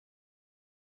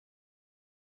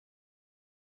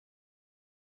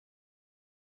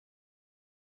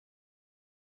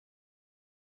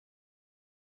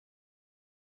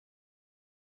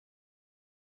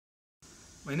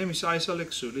My name is Aris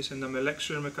and I'm a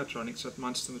lecturer in Mechatronics at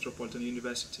Manchester Metropolitan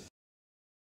University.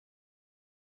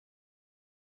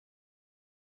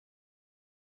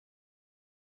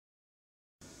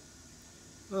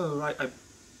 Oh right, I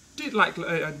did like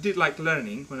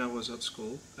learning when I was at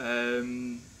school.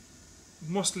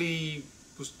 Mostly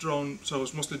I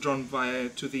was mostly drawn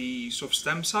to the sort of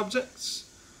STEM subjects,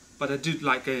 but I did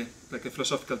like a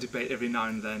philosophical debate every now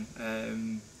and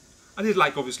then. I did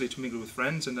like obviously to mingle with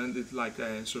friends, and I did like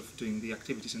sort of doing the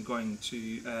activities and going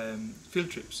to field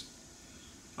trips.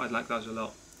 I like that a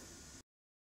lot.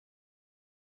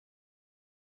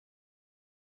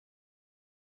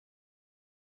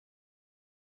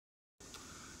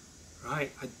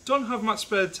 Right, I don't have much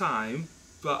spare time,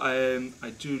 but I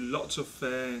do lots of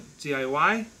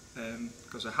DIY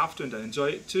because I have to and I enjoy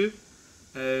it too.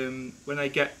 When I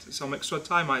get some extra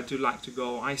time, I do like to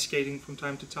go ice skating from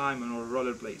time to time or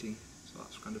rollerblading. So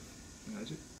that's kind of thing I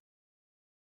do.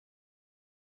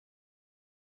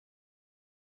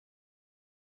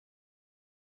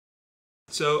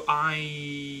 So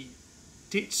I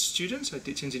teach students, I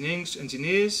teach engineers,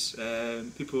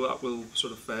 people that will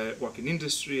sort of work in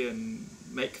industry and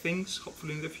make things,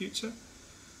 hopefully in the future.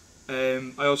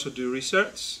 I also do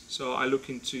research, so I look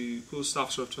into cool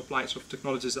stuff, sort of to apply sort of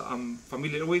technologies that I'm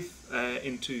familiar with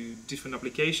into different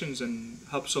applications and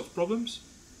help solve problems.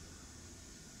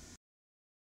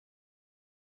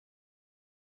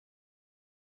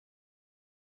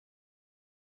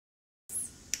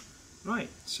 Right,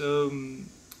 so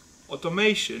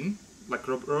automation, like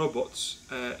robots,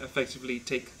 effectively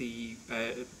take the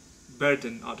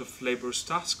burden out of labour's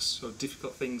tasks, so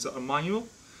difficult things that are manual,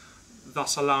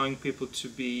 thus allowing people to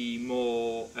be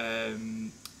more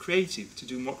creative, to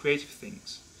do more creative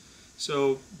things.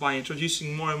 So by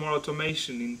introducing more and more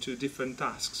automation into different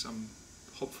tasks, I'm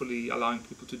hopefully allowing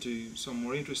people to do some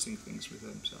more interesting things with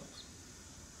themselves.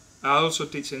 I also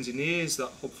teach engineers that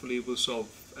hopefully will solve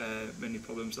many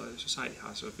problems that society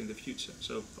has sort of in the future,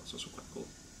 so that's also quite cool.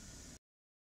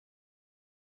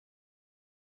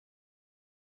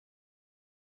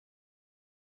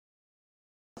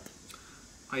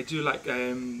 I do like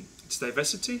its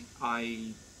diversity.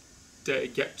 I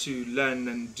get to learn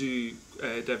and do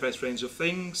a diverse range of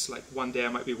things. Like one day I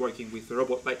might be working with a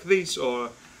robot like this, or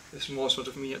a small sort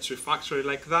of miniature factory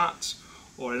like that,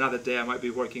 or another day I might be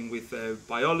working with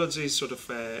biology, sort of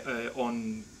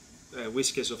on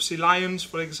whiskers of sea lions,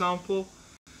 for example,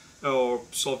 or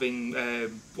solving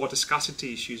water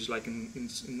scarcity issues like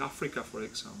in Africa, for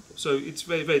example. So it's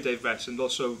very, very diverse, and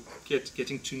also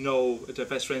getting to know a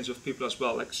diverse range of people as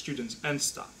well, like students and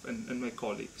staff and my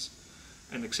colleagues,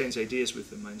 and exchange ideas with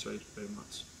them. I enjoy it very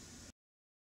much.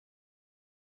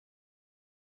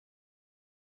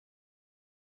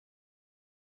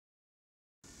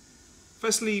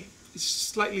 Firstly, it's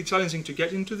slightly challenging to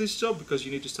get into this job because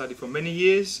you need to study for many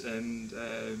years, and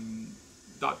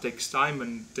that takes time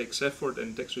and takes effort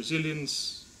and takes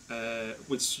resilience,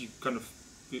 which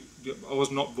I was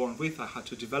not born with. I had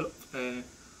to develop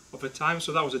over time,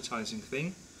 so that was a challenging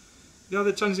thing. The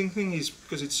other challenging thing is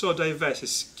because it's so diverse,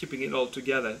 is keeping it all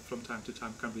together from time to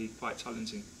time can be quite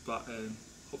challenging, but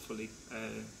hopefully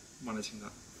managing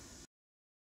that.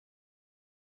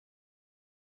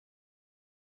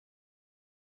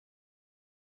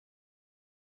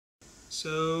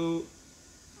 So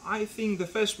I think the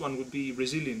first one would be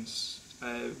resilience.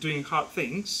 Doing hard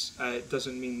things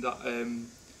doesn't mean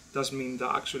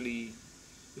that actually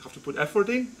you have to put effort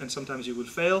in, and sometimes you will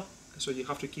fail. So you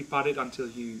have to keep at it until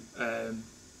you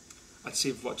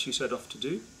achieve what you set off to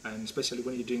do. And especially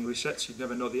when you're doing research, you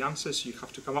never know the answers. You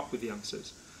have to come up with the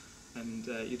answers, and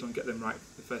you don't get them right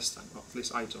the first time. Or at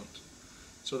least I don't.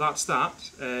 So that's that.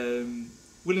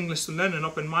 Willingness to learn, an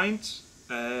open mind.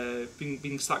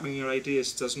 Being stuck in your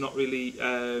ideas does not really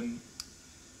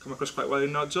come across quite well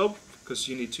in our job, because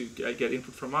you need to get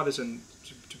input from others and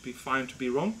to be fine to be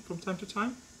wrong from time to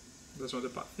time. That's not a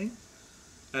bad thing.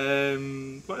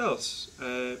 What else?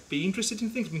 Be interested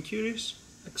in things, be curious,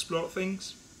 explore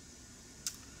things,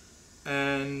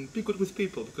 and be good with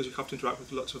people, because you have to interact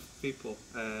with lots of people.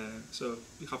 So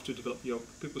you have to develop your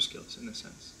people skills in a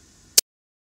sense.